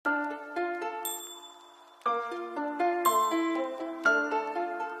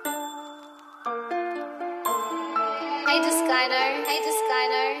Hey Discliner, hey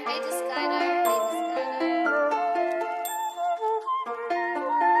Discliner, hey Discliner, hey Discliner.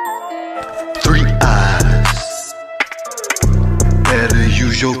 3 eyes. Better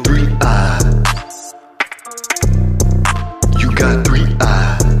use your 3 eyes. You got 3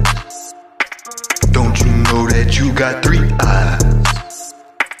 eyes. Don't you know that you got 3 eyes?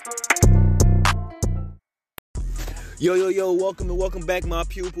 Yo, welcome back, my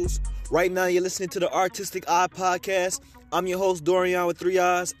pupils. Right now, you're listening to the Artistic Eye Podcast. I'm your host, Dorian with 3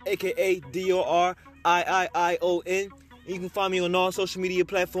 eyes, aka DORIIION. And you can find me on all social media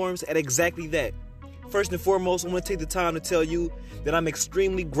platforms at exactly that. First and foremost, I want to take the time to tell you that I'm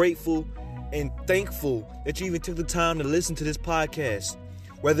extremely grateful and thankful that you even took the time to listen to this podcast.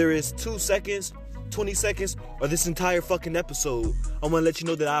 Whether it's 2 seconds, 20 seconds, or this entire fucking episode, I want to let you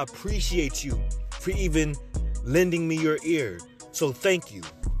know that I appreciate you for even lending me your ear. So thank you.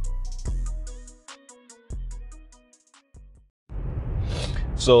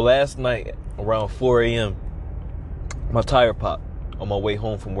 So last night around 4 a.m. my tire popped on my way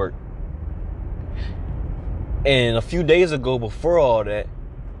home from work. And a few days ago, before all that,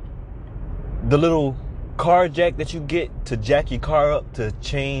 the little car jack that you get to jack your car up to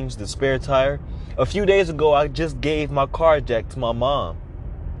change the spare tire, a few days ago I just gave my car jack to my mom.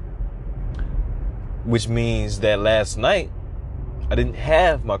 Which means that last night, I didn't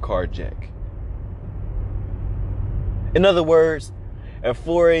have my car jack. In other words, at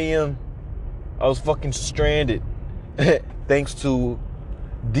 4 a.m., I was fucking stranded thanks to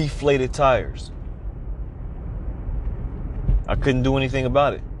deflated tires. I couldn't do anything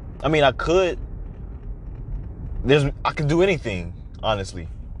about it. I mean, I could. I could do anything, honestly.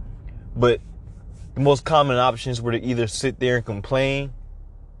 But the most common options were to either sit there and complain,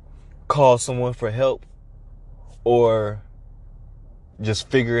 call someone for help, or just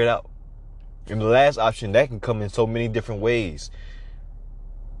figure it out. And the last option, that can come in so many different ways.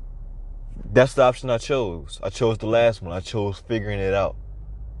 That's the option I chose. I chose the last one. I chose figuring it out.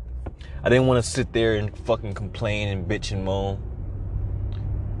 I didn't want to sit there and fucking complain and bitch and moan.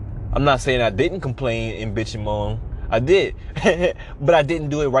 I'm not saying I didn't complain and bitch and moan. I did. But I didn't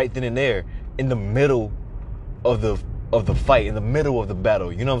do it right then and there, in the middle of the fight, in the middle of the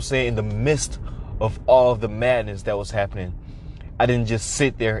battle. You know what I'm saying? In the midst of all of the madness that was happening, I didn't just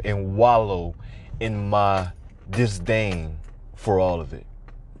sit there and wallow in my disdain for all of it.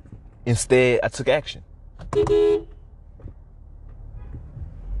 Instead, I took action.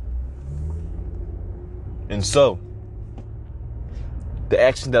 And so, the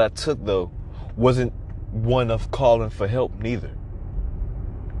action that I took, though, wasn't one of calling for help, neither.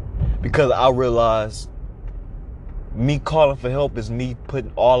 Because I realized me calling for help is me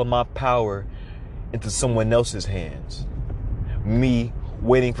putting all of my power into someone else's hands. Me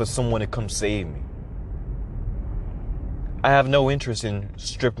waiting for someone to come save me. I have no interest in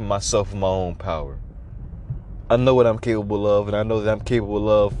stripping myself of my own power. I know what I'm capable of, and I know that I'm capable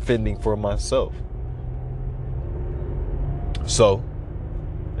of fending for myself. So,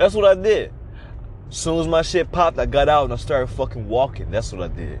 that's what I did. As soon as my shit popped, I got out and I started fucking walking. That's what I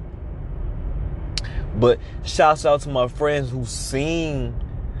did. But shouts out to my friends who seen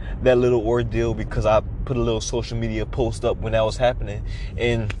that little ordeal, because I put a little social media post up when that was happening.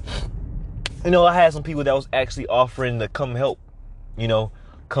 And, you know, I had some people that was actually offering to come help, you know,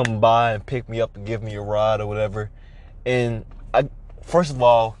 come by and pick me up and give me a ride or whatever. And first of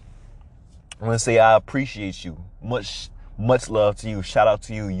all, I want to say I appreciate you. Much love to you. Shout out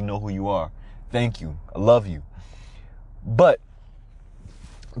to you. You know who you are. Thank you. I love you. But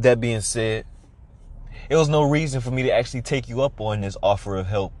that being said, there was no reason for me to actually take you up on this offer of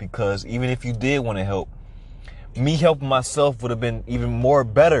help, because even if you did want to help, me helping myself would have been even more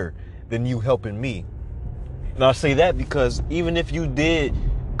better than you helping me. And I'll say that because even if you did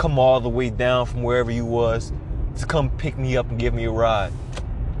come all the way down from wherever you was to come pick me up and give me a ride,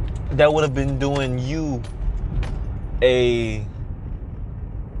 that would have been doing you a,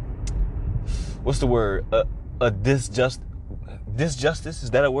 what's the word? A disjustice?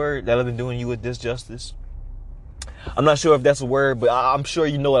 Is that a word? That would have been doing you a disjustice? I'm not sure if that's a word, but I'm sure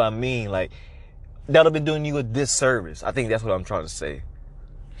you know what I mean. Like, that would have been doing you a disservice. I think that's what I'm trying to say.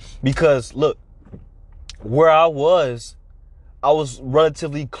 Because, look, where I was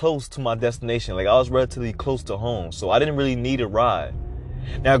relatively close to my destination. Like, I was relatively close to home. So I didn't really need a ride.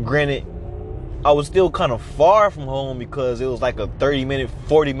 Now, granted, I was still kind of far from home because it was like a 30-minute,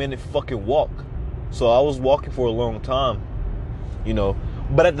 40-minute fucking walk. So I was walking for a long time, you know.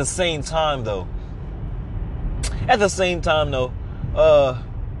 But at the same time, though,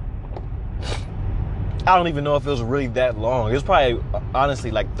 I don't even know if it was really that long. It was probably, honestly,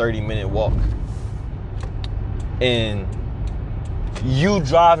 like 30-minute walk. and you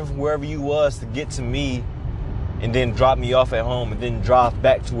driving from wherever you was to get to me and then drop me off at home and then drive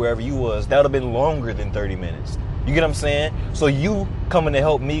back to wherever you was, that would have been longer than 30 minutes. You get what I'm saying? So you coming to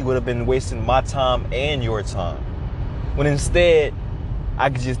help me would have been wasting my time and your time. When instead, I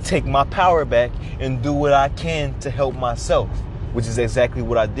could just take my power back and do what I can to help myself, which is exactly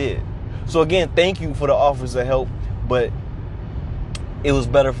what I did. So again, thank you for the offers of help, but it was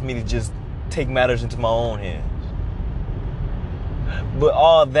better for me to just take matters into my own hands. But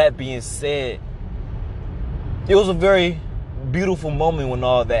all that being said, it was a very beautiful moment when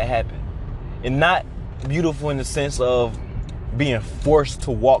all that happened. And not beautiful in the sense of being forced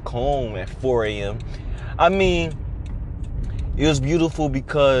to walk home at 4 a.m. I mean, it was beautiful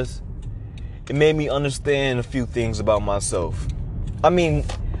because it made me understand a few things about myself. I mean,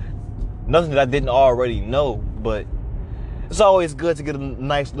 nothing that I didn't already know, but it's always good to get a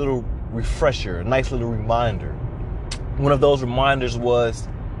nice little refresher, a nice little reminder. One of those reminders was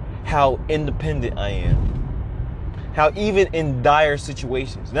how independent I am. How even in dire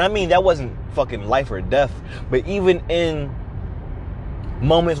situations, and I mean that wasn't fucking life or death, but even in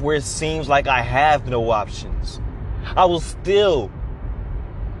moments where it seems like I have no options, I will still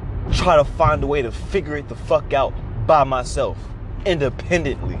try to find a way to figure it the fuck out by myself,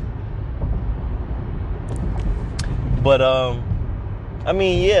 independently. But I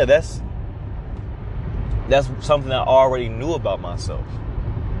mean, yeah, that's something I already knew about myself.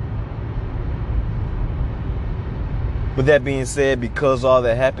 With that being said, because all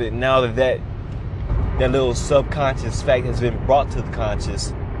that happened, now that little subconscious fact has been brought to the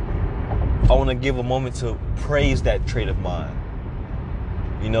conscious, I want to give a moment to praise that trait of mine.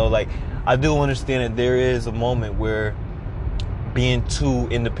 You know, like, I do understand that there is a moment where being too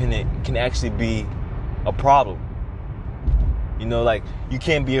independent can actually be a problem. You know, like, you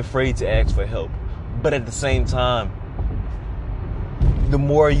can't be afraid to ask for help. But at the same time, the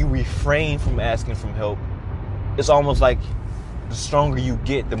more you refrain from asking for help, it's almost like the stronger you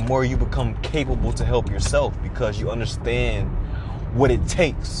get, the more you become capable to help yourself because you understand what it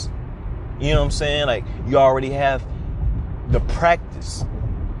takes. You know what I'm saying? Like, you already have the practice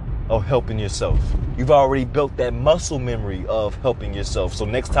of helping yourself. You've already built that muscle memory of helping yourself. So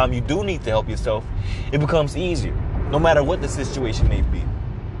next time you do need to help yourself, it becomes easier, no matter what the situation may be.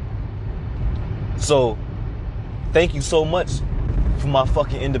 So, thank you so much for my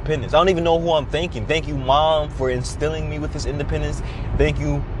fucking independence. I don't even know who I'm thanking. Thank you, Mom, for instilling me with this independence. Thank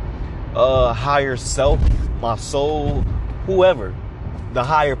you, higher self, my soul, whoever, the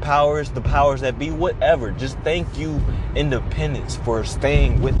higher powers, the powers that be, whatever. Just thank you, independence, for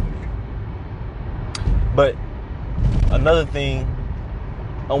staying with me. But another thing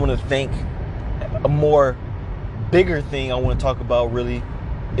I want to thank, a more bigger thing I want to talk about really,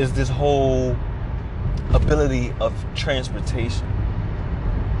 is this whole ability of transportation.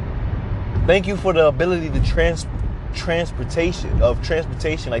 Thank you for the ability to transportation.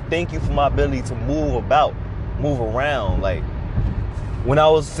 Like, thank you for my ability to move around. Like, when I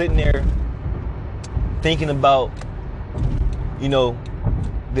was sitting there thinking about, you know,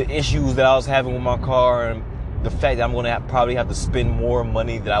 the issues that I was having with my car and the fact that I'm going to probably have to spend more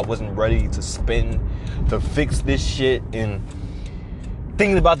money that I wasn't ready to spend to fix this shit, and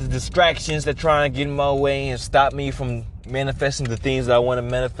thinking about the distractions that try and get in my way and stop me from manifesting the things that I want to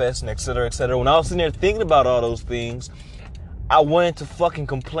manifest, and et cetera, et cetera. When I was sitting there thinking about all those things, I wanted to fucking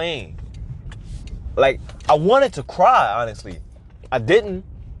complain. Like, I wanted to cry, honestly. I didn't.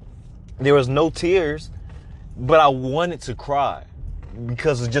 There was no tears, but I wanted to cry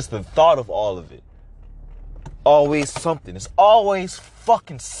because of just the thought of all of it. Always something. It's always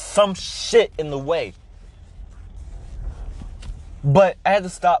fucking some shit in the way. But I had to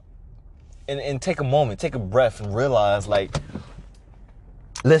stop and take a moment, take a breath, and realize, like,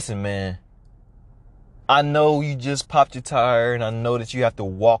 listen, man, I know you just popped your tire, and I know that you have to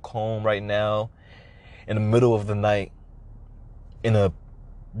walk home right now in the middle of the night in a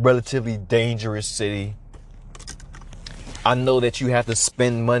relatively dangerous city. I know that you have to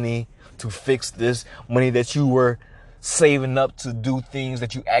spend money to fix this, money that you were saving up to do things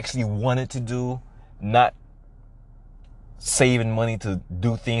that you actually wanted to do, not saving money to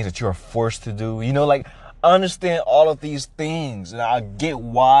do things that you're forced to do. You know, like, I understand all of these things, and I get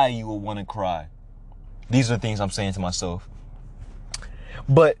why you would want to cry. These are the things I'm saying to myself.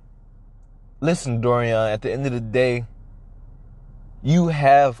 But listen, Dorian, at the end of the day, you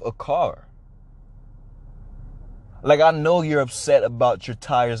have a car. Like, I know you're upset about your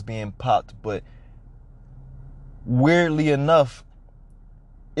tires being popped, but weirdly enough,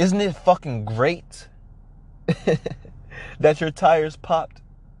 isn't it fucking great that your tires popped?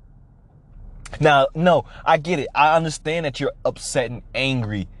 Now, no, I get it. I understand that you're upset and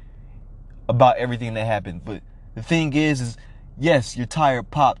angry about everything that happened. But the thing is yes, your tire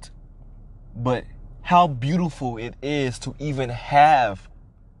popped. But how beautiful it is to even have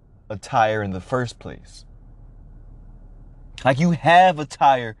a tire in the first place. Like, you have a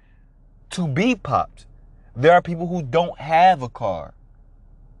tire to be popped. There are people who don't have a car.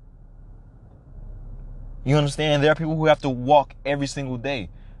 You understand? There are people who have to walk every single day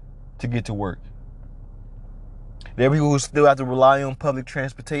to get to work. There are people who still have to rely on public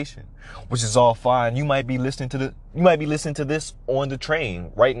transportation, which is all fine. You might be listening to this on the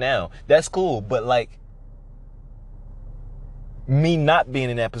train right now. That's cool, but like, me not being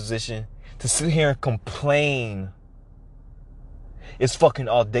in that position to sit here and complain is fucking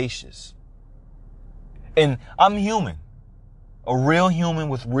audacious. And I'm human, a real human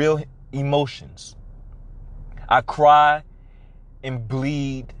with real emotions. I cry and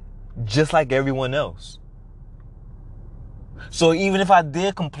bleed just like everyone else. So even if I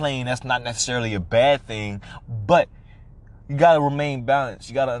did complain, that's not necessarily a bad thing, but you gotta remain balanced.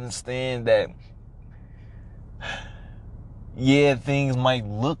 You gotta understand that, yeah, things might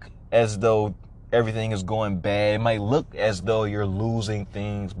look as though everything is going bad. It might look as though you're losing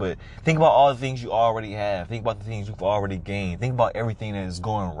things, but think about all the things you already have. Think about the things you've already gained. Think about everything that is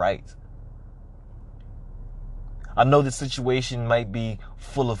going right. I know the situation might be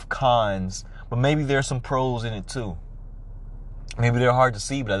full of cons, but maybe there's some pros in it too. Maybe they're hard to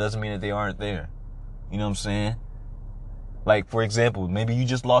see, but that doesn't mean that they aren't there. You know what I'm saying? Like, for example, maybe you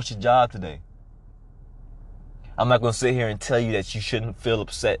just lost your job today. I'm not going to sit here and tell you that you shouldn't feel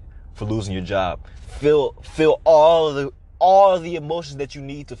upset for losing your job. Feel all of the emotions that you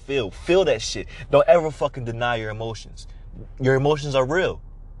need to feel. Feel that shit. Don't ever fucking deny your emotions. Your emotions are real.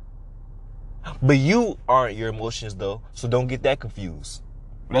 But you aren't your emotions, though, so don't get that confused.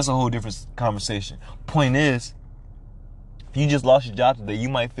 That's a whole different conversation. Point is, if you just lost your job today, you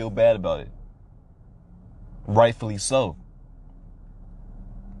might feel bad about it. Rightfully so.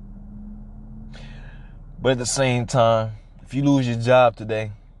 But at the same time, if you lose your job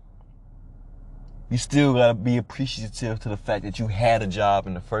today, you still gotta be appreciative to the fact that you had a job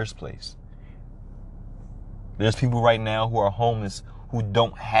in the first place. There's people right now who are homeless who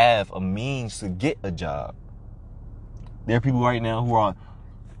don't have a means to get a job. There are people right now who are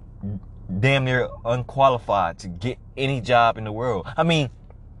damn near unqualified to get any job in the world. I mean,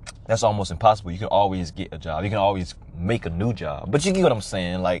 that's almost impossible. You can always get a job. You can always make a new job. But you get what I'm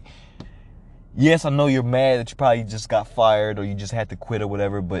saying. Like, yes, I know you're mad that you probably just got fired or you just had to quit or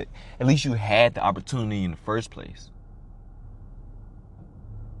whatever, but at least you had the opportunity in the first place.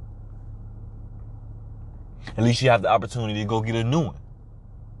 At least you have the opportunity to go get a new one.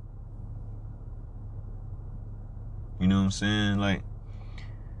 You know what I'm saying? Like,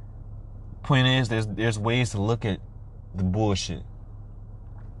 point is, there's ways to look at the bullshit.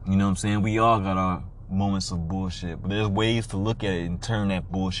 You know what I'm saying? We all got our moments of bullshit, but there's ways to look at it and turn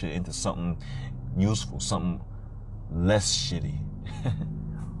that bullshit into something useful, something less shitty,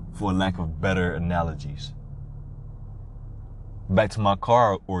 for lack of better analogies. Back to my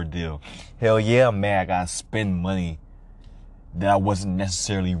car ordeal. Hell yeah, I'm mad I gotta spend money that I wasn't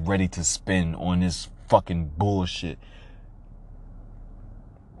necessarily ready to spend on this fucking bullshit.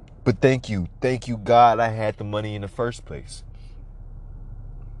 But thank you God I had the money in the first place.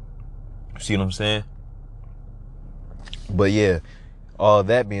 See what I'm saying? But yeah, all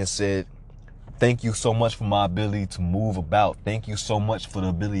that being said, thank you so much for my ability to move about. Thank you so much for the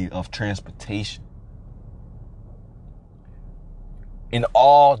ability of transportation. In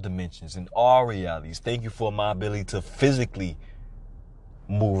all dimensions, in all realities. Thank you for my ability to physically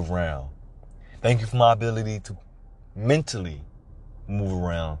move around. Thank you for my ability to mentally move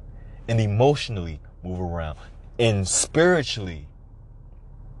around and emotionally move around and spiritually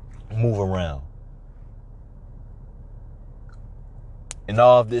move around. And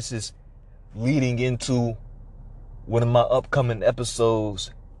all of this is leading into one of my upcoming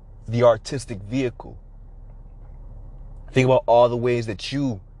episodes, The Artistic Vehicle. Think about all the ways that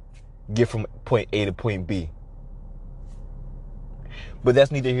you get from point A to point B. But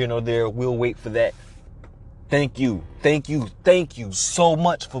that's neither here nor there. We'll wait for that. Thank you so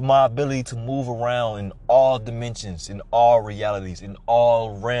much for my ability to move around in all dimensions, in all realities, in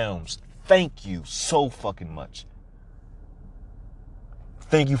all realms. Thank you so fucking much.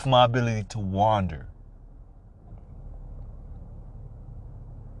 Thank you for my ability to wander.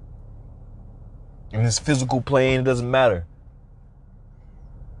 In this physical plane, it doesn't matter.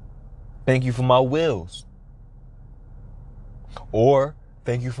 Thank you for my wheels. Or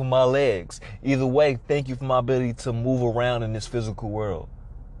thank you for my legs. Either way, thank you for my ability to move around in this physical world.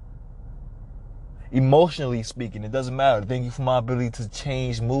 Emotionally speaking, it doesn't matter. Thank you for my ability to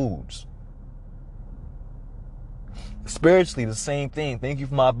change moods. Spiritually, the same thing. Thank you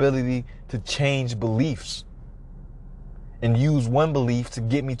for my ability to change beliefs and use one belief to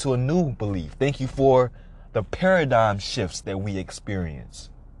get me to a new belief. Thank you for the paradigm shifts that we experience.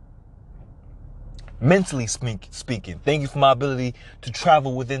 Mentally speaking, thank you for my ability to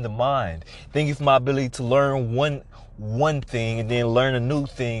travel within the mind. Thank you for my ability to learn one thing and then learn a new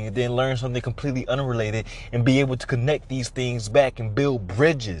thing and then learn something completely unrelated and be able to connect these things back and build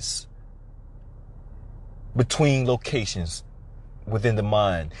bridges between locations within the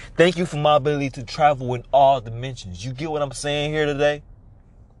mind. Thank you for my ability to travel in all dimensions. You get what I'm saying here today?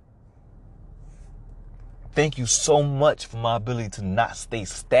 Thank you so much for my ability to not stay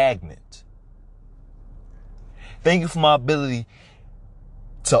stagnant. Thank you for my ability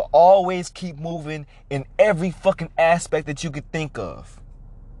to always keep moving in every fucking aspect that you could think of.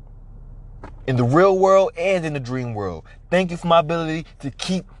 In the real world and in the dream world. Thank you for my ability to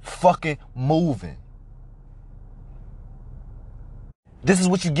keep fucking moving. This is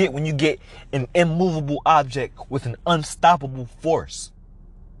what you get when you get an immovable object with an unstoppable force.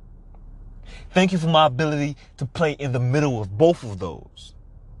 Thank you for my ability to play in the middle of both of those.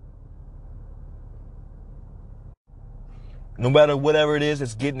 No matter whatever it is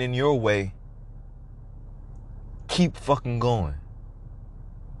that's getting in your way, keep fucking going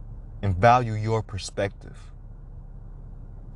and value your perspective.